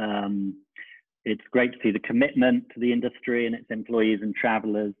 it's great to see the commitment to the industry and its employees and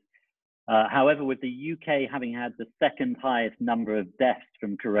travellers. However, with the UK having had the second highest number of deaths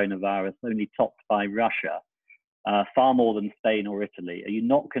from coronavirus, only topped by Russia, far more than Spain or Italy, are you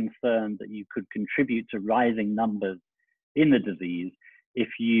not concerned that you could contribute to rising numbers in the disease if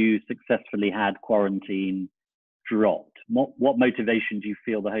you successfully had quarantine dropped? What motivation do you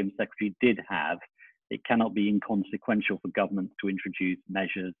feel the Home Secretary did have? It cannot be inconsequential for governments to introduce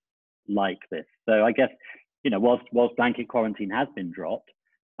measures like this. So I guess, you know, whilst blanket quarantine has been dropped,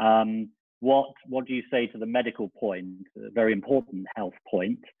 what do you say to the medical point, a very important health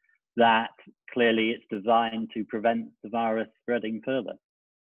point, that clearly it's designed to prevent the virus spreading further?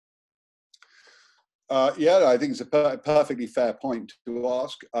 Yeah, I think it's a perfectly fair point to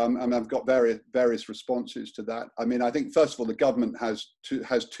ask, and I've got various responses to that. I mean, I think first of all, the government has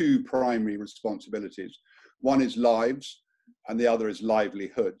two primary responsibilities. One is lives, and the other is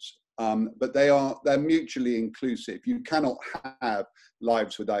livelihoods. But they're mutually inclusive. You cannot have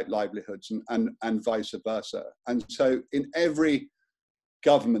lives without livelihoods, and vice versa. And so, in every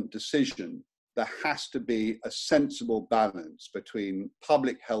government decision, there has to be a sensible balance between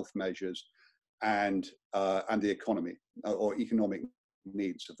public health measures and the economy or economic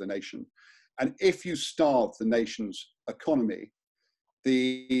needs of the nation. And if you starve the nation's economy,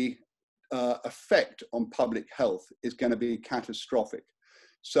 the effect on public health is going to be catastrophic.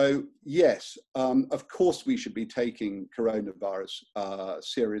 So yes, of course we should be taking coronavirus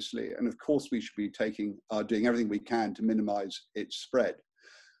seriously, and of course we should be doing everything we can to minimize its spread.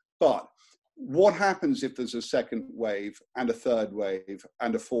 But what happens if there's a second wave and a third wave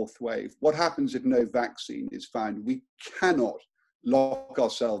and a fourth wave? What happens if no vaccine is found? We cannot lock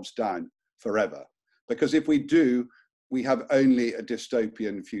ourselves down forever, because if we do, we have only a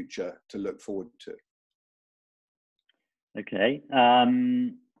dystopian future to look forward to. Okay,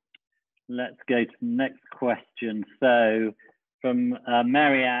 let's go to the next question. So from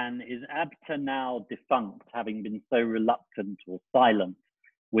Marianne, is ABTA now defunct, having been so reluctant or silent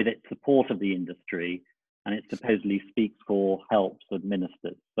with its support of the industry, and it supposedly speaks for helps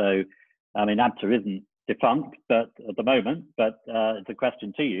administered? So, I mean, ABTA isn't defunct, but at the moment, but it's a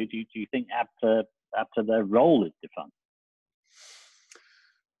question to you. Do you think ABTA, their role is defunct?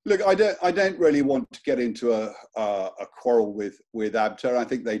 Look, I don't really want to get into a quarrel with ABTA. I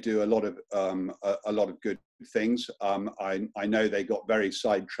think they do a lot of good things. I know they got very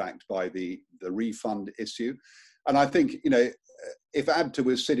sidetracked by the refund issue, and I think, you know, if ABTA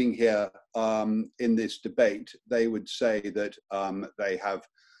was sitting here in this debate, they would say that they have,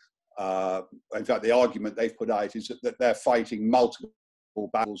 in fact, the argument they've put out is that they're fighting multiple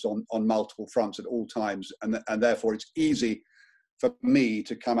battles on multiple fronts at all times, and therefore it's easy for me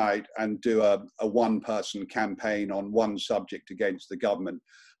to come out and do a one-person campaign on one subject against the government.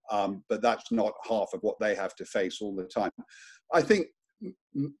 But that's not half of what they have to face all the time. I think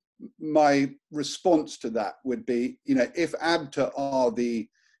my response to that would be, you know, if ABTA are the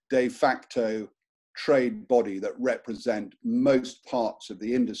de facto trade body that represent most parts of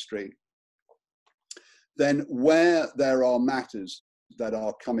the industry, then where there are matters that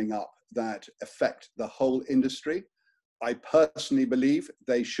are coming up that affect the whole industry, I personally believe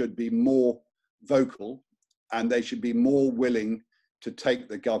they should be more vocal and they should be more willing to take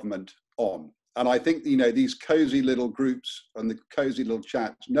the government on. And I think, you know, these cozy little groups and the cozy little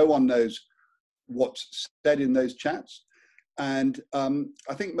chats, no one knows what's said in those chats. And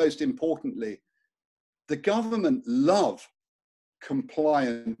I think most importantly, the government love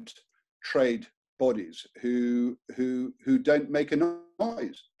compliant trade bodies who don't make a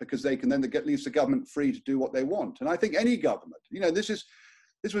noise, because they can then leaves the government free to do what they want. And I think any government, you know, this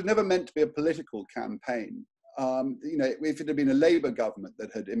was never meant to be a political campaign. You know, if it had been a Labour government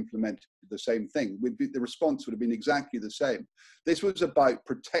that had implemented the same thing, the response would have been exactly the same. This was about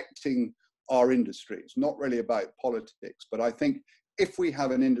protecting our industries, not really about politics. But I think if we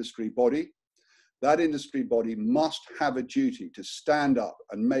have an industry body that industry body must have a duty to stand up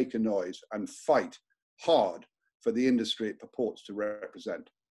and make a noise and fight hard for the industry it purports to represent.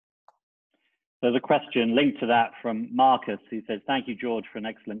 There's a question linked to that from Marcus, who says, thank you, George, for an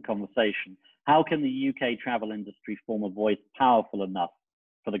excellent conversation. How can the UK travel industry form a voice powerful enough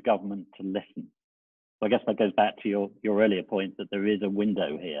for the government to listen? So I guess that goes back to your earlier point that there is a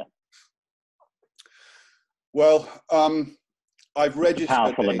window here. Well, I've registered the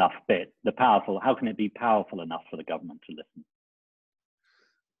powerful enough bit. How can it be powerful enough for the government to listen?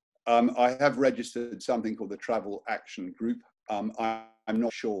 I have registered something called the Travel Action Group. I'm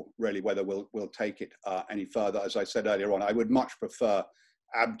not sure really whether we'll take it any further. As I said earlier on, I would much prefer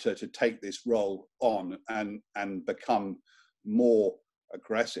ABTA to take this role on and become more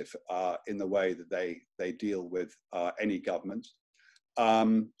aggressive in the way that they deal with any government.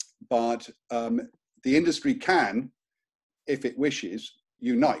 But the industry can, if it wishes,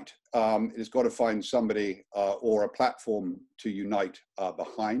 unite. It has got to find somebody or a platform to unite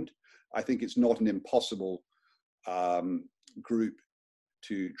behind. I think it's not an impossible group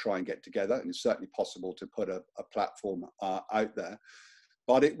to try and get together, and it's certainly possible to put a platform out there.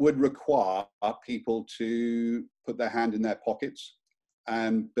 But it would require people to put their hand in their pockets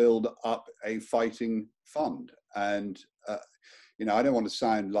and build up a fighting fund. And you know, I don't want to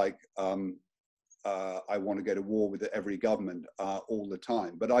sound like I want to go to war with every government all the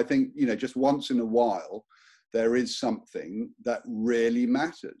time, but I think, you know, just once in a while there is something that really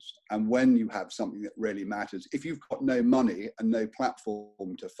matters. And when you have something that really matters, if you've got no money and no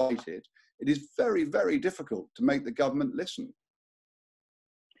platform to fight it, it is very, very difficult to make the government listen.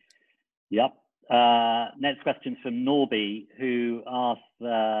 Yep. Next question from Norby, who asks,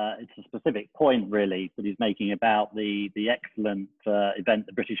 it's a specific point really that he's making about the excellent event,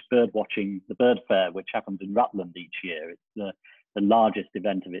 the British Bird Watching, the Bird Fair, which happens in Rutland each year. It's the largest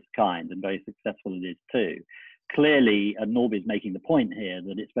event of its kind, and very successful it is too. Clearly, Norby's making the point here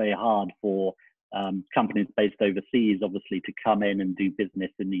that it's very hard for companies based overseas, obviously, to come in and do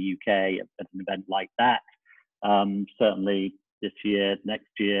business in the UK at an event like that. Certainly this year, next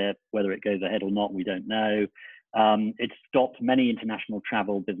year, whether it goes ahead or not, we don't know. It's stopped many international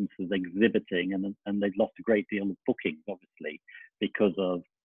travel businesses exhibiting, and they've lost a great deal of bookings, obviously, because of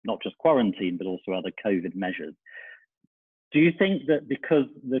not just quarantine, but also other COVID measures. Do you think that because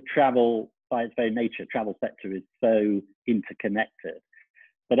the travel, by its very nature, travel sector is so interconnected,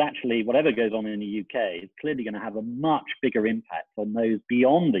 that actually whatever goes on in the UK is clearly going to have a much bigger impact on those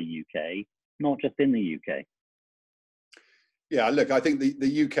beyond the UK, not just in the UK? Yeah, look, I think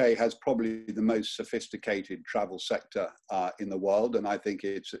the UK has probably the most sophisticated travel sector in the world, and I think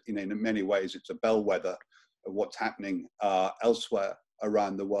it's, you know, in many ways, it's a bellwether of what's happening elsewhere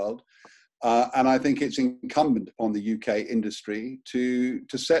around the world. And I think it's incumbent upon the UK industry to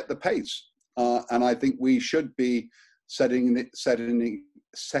set the pace. And I think we should be setting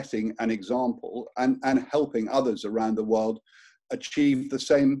an example and helping others around the world achieve the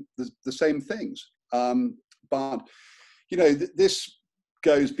same things. But you know, this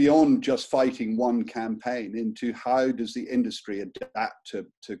goes beyond just fighting one campaign into how does the industry adapt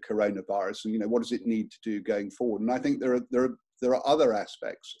to coronavirus, and, you know, what does it need to do going forward? And I think there are other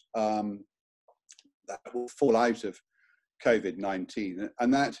aspects that will fall out of COVID-19,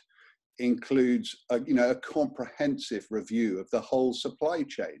 and that includes a comprehensive review of the whole supply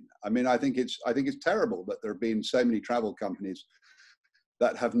chain. I mean, I think it's terrible that there have been so many travel companies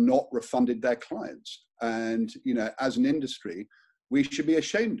that have not refunded their clients. And, you know, as an industry, we should be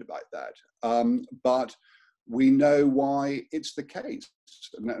ashamed about that. But we know why it's the case.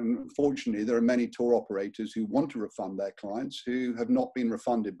 And unfortunately, there are many tour operators who want to refund their clients who have not been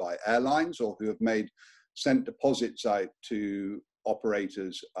refunded by airlines, or who have sent deposits out to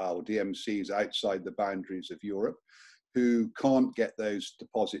operators or DMCs outside the boundaries of Europe, who can't get those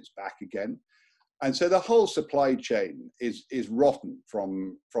deposits back again. And so the whole supply chain is rotten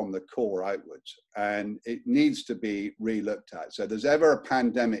from the core outwards, and it needs to be re-looked at. So there's ever a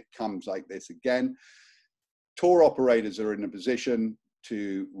pandemic comes like this again, tour operators are in a position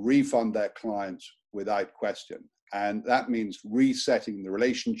to refund their clients without question. And that means resetting the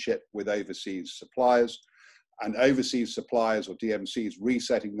relationship with overseas suppliers, and overseas suppliers or DMCs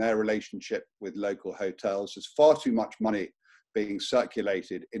resetting their relationship with local hotels. There's far too much money being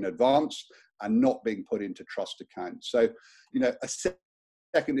circulated in advance and not being put into trust accounts. So, you know, a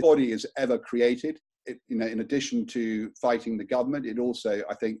second body is ever created. It, you know, in addition to fighting the government, it also,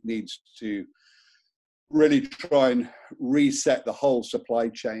 I think, needs to really try and reset the whole supply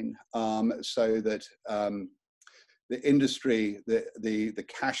chain so that the industry, the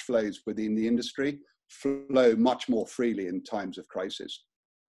cash flows within the industry flow much more freely in times of crisis.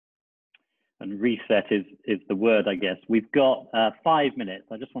 And reset is the word, I guess. We've got 5 minutes.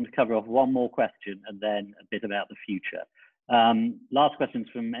 I just want to cover off one more question and then a bit about the future. Last question's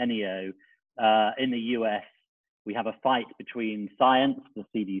from Ennio. In the US, we have a fight between science, the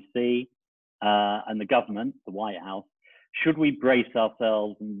CDC, and the government, the White House. Should we brace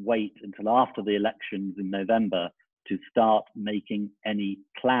ourselves and wait until after the elections in November to start making any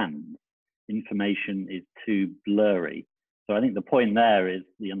plans? Information is too blurry. So I think the point there is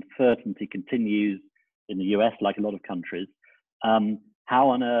the uncertainty continues in the US, like a lot of countries. How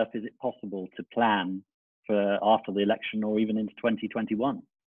on earth is it possible to plan for after the election or even into 2021?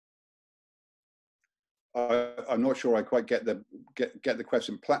 I'm not sure I quite get the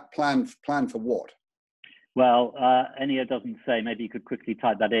question. Plan for what? Well, Ennio doesn't say. Maybe you could quickly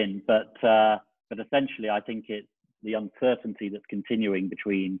type that in. But essentially, I think it's the uncertainty that's continuing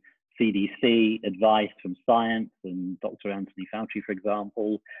between CDC advice from science and Dr. Anthony Fauci, for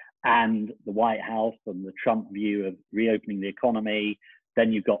example, and the White House and the Trump view of reopening the economy.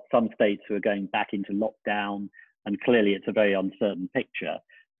 Then you've got some states who are going back into lockdown, and clearly it's a very uncertain picture.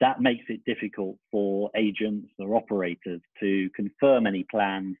 That makes it difficult for agents or operators to confirm any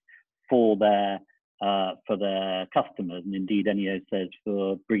plans for their customers, and indeed, Ennio says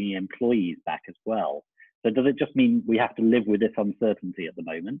for bringing employees back as well. So does it just mean we have to live with this uncertainty at the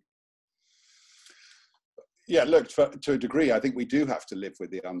moment? Yeah, look, to a degree, I think we do have to live with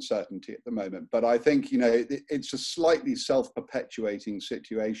the uncertainty at the moment. But I think, you know, it's a slightly self-perpetuating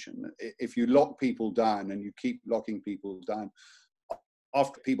situation. If you lock people down and you keep locking people down,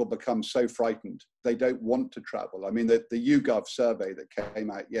 after people become so frightened, they don't want to travel. I mean, the YouGov survey that came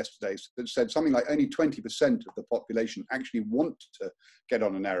out yesterday said something like only 20% of the population actually want to get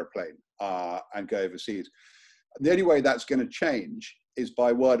on an aeroplane and go overseas. The only way that's going to change is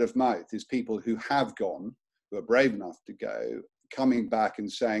by word of mouth, is people who have gone, who are brave enough to go, coming back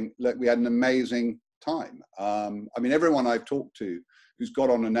and saying, look, we had an amazing time. I mean, everyone I've talked to who's got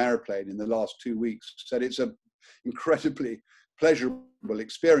on an airplane in the last 2 weeks said it's an incredibly pleasurable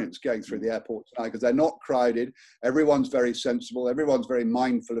experience going through the airport tonight because they're not crowded. Everyone's very sensible. Everyone's very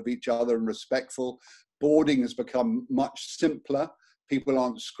mindful of each other and respectful. Boarding has become much simpler. People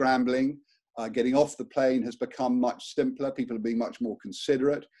aren't scrambling. Getting off the plane has become much simpler. People are being much more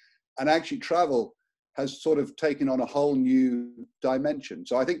considerate. And actually travel has sort of taken on a whole new dimension.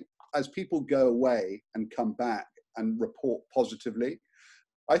 So I think as people go away and come back and report positively,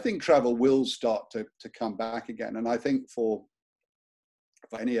 I think travel will start to come back again. And I think for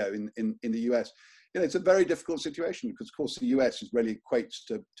Ennio in the US, you know, it's a very difficult situation because, of course, the US is really equates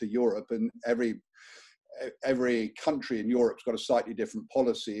to Europe, and every country in Europe's got a slightly different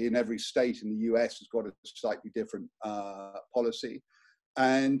policy, and every state in the US has got a slightly different policy.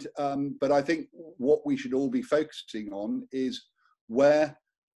 And but I think what we should all be focusing on is where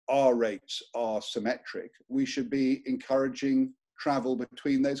R rates are symmetric, we should be encouraging travel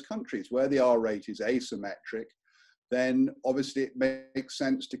between those countries. Where the R rate is asymmetric, then obviously it makes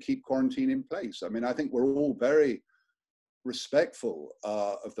sense to keep quarantine in place. I mean, I think we're all very respectful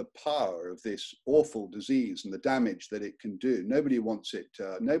of the power of this awful disease and the damage that it can do. Nobody wants it.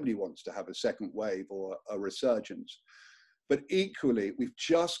 Nobody wants to have a second wave or a resurgence. But equally, we've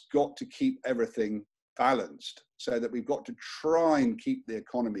just got to keep everything balanced so that we've got to try and keep the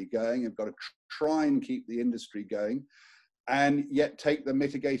economy going. We've got to try and keep the industry going, and yet take the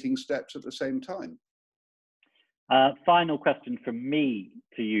mitigating steps at the same time. Final question from me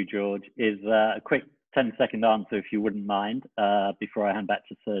to you, George, is a quick 10-second answer, if you wouldn't mind, before I hand back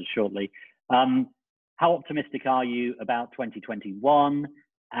to Serge shortly. How optimistic are you about 2021?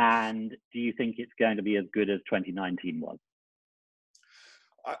 And do you think it's going to be as good as 2019 was?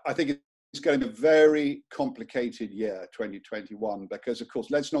 I think it's going to be a very complicated year, 2021, because, of course,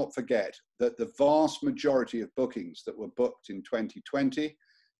 let's not forget that the vast majority of bookings that were booked in 2020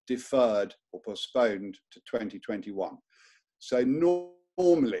 deferred or postponed to 2021. So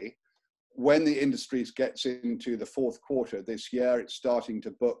normally, when the industry gets into the fourth quarter this year, it's starting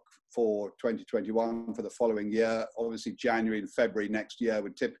to book for 2021 for the following year. Obviously, January and February next year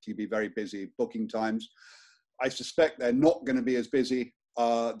would typically be very busy booking times. I suspect they're not going to be as busy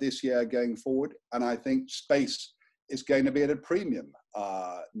this year going forward. And I think space is going to be at a premium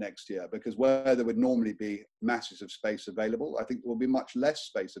next year, because where there would normally be masses of space available, I think there will be much less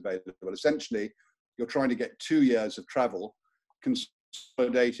space available. Essentially, you're trying to get 2 years of travel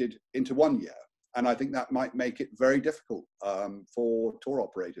consolidated into 1 year. And I think that might make it very difficult for tour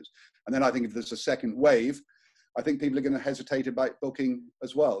operators. And then I think if there's a second wave, I think people are going to hesitate about booking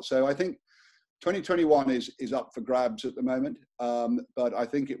as well. So I think 2021 is up for grabs at the moment, but I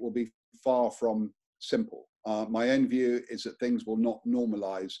think it will be far from simple. My own view is that things will not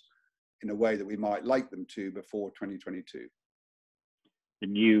normalize in a way that we might like them to before 2022. The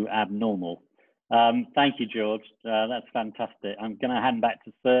new abnormal. Thank you, George. That's fantastic. I'm going to hand back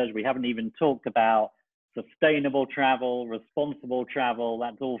to Serge. We haven't even talked about sustainable travel, responsible travel.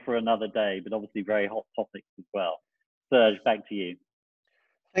 That's all for another day, but obviously very hot topics as well. Serge, back to you.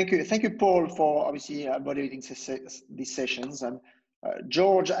 Thank you, Paul, for obviously moderating these sessions. And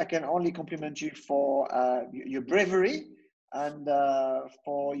George, I can only compliment you for your bravery and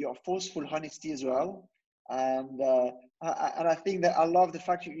for your forceful honesty as well. And I think that I love the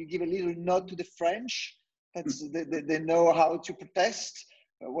fact you give a little nod to the French. That's they know how to protest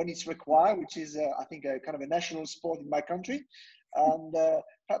when it's required, which is I think a kind of a national sport in my country. And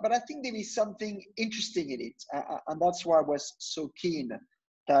but I think there is something interesting in it, and that's why I was so keen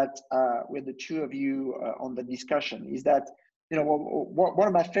that with the two of you on the discussion is that, you know, one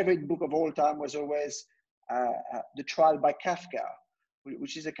of my favorite book of all time was always The Trial by Kafka,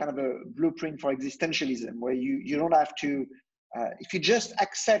 which is a kind of a blueprint for existentialism, where you don't have to, if you just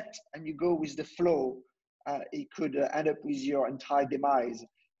accept and you go with the flow, it could end up with your entire demise.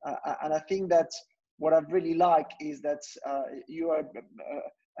 And I think that what I really like is that you are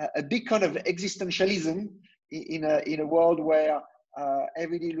a big kind of existentialism in a world where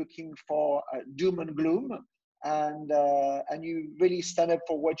every day looking for doom and gloom, and you really stand up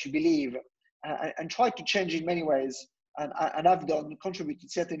for what you believe and try to change in many ways. And I've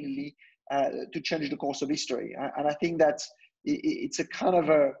contributed certainly to change the course of history. And I think that it's a kind of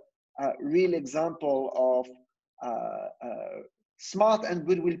a real example of smart and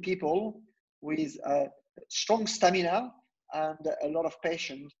goodwill people with strong stamina and a lot of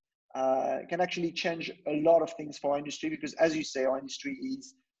patience can actually change a lot of things for our industry, because as you say, our industry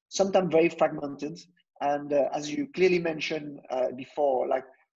is sometimes very fragmented. And as you clearly mentioned before, like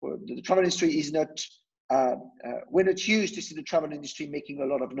the travel industry is not, we're not used to see the travel industry making a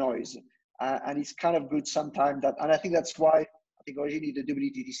lot of noise. And it's kind of good sometimes that, and I think that's why I think originally the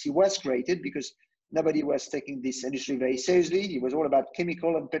WTTC was created, because nobody was taking this industry very seriously. It was all about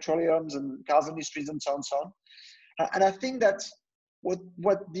chemical and petroleums and cars industries and so on and so on. And I think that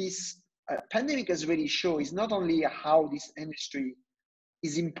what this pandemic has really shown is not only how this industry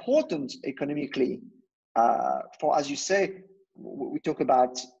is important economically for, as you say, we talk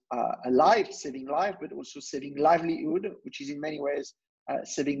about a life, saving life, but also saving livelihood, which is in many ways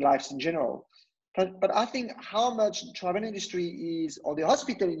saving lives in general. But I think how much the travel industry is, or the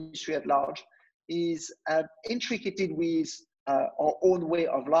hospital industry at large, is intricated with our own way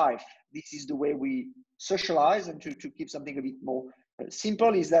of life. This is the way we socialize. And to keep something a bit more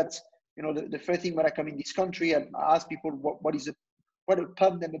simple is that, you know, the first thing when I come in this country, I ask people what a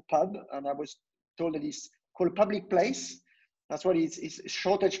pub name a pub, and I was told that it's called a public place. That's what it's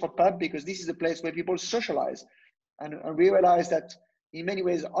shortage for pub, because this is a place where people socialize. And we realize that in many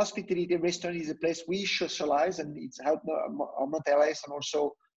ways, hospitality restaurant is a place we socialize, and it's helped our mental health and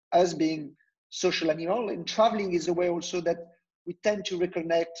also us being social animal. And traveling is a way also that we tend to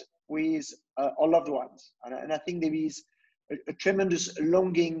reconnect with our loved ones. And I think there is a tremendous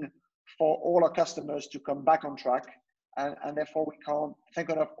longing for all our customers to come back on track. And therefore we can't thank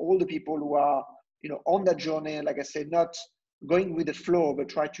enough all the people who are, you know, on that journey, like I said, not going with the flow, but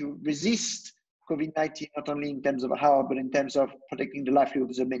try to resist COVID-19, not only in terms of health, but in terms of protecting the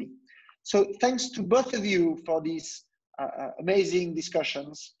livelihoods of many. So thanks to both of you for these amazing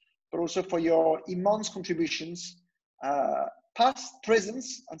discussions, but also for your immense contributions, past, present,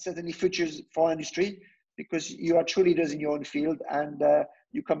 and certainly futures for our industry, because you are true leaders in your own field, and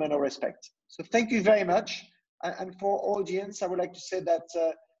you command our respect. So thank you very much. And for audience, I would like to say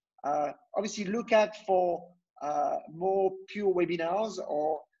that obviously look out for more pure webinars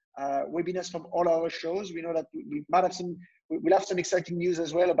or webinars from all our shows. We know that we might have we'll have some exciting news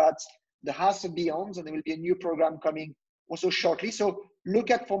as well about the House of Beyond, and there will be a new program coming also shortly. So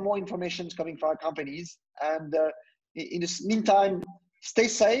look out for more information coming from our companies. And in the meantime, stay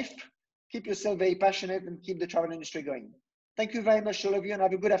safe, keep yourself very passionate, and keep the travel industry going. Thank you very much, all of you, and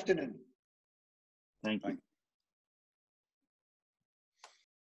have a good afternoon. Thank you.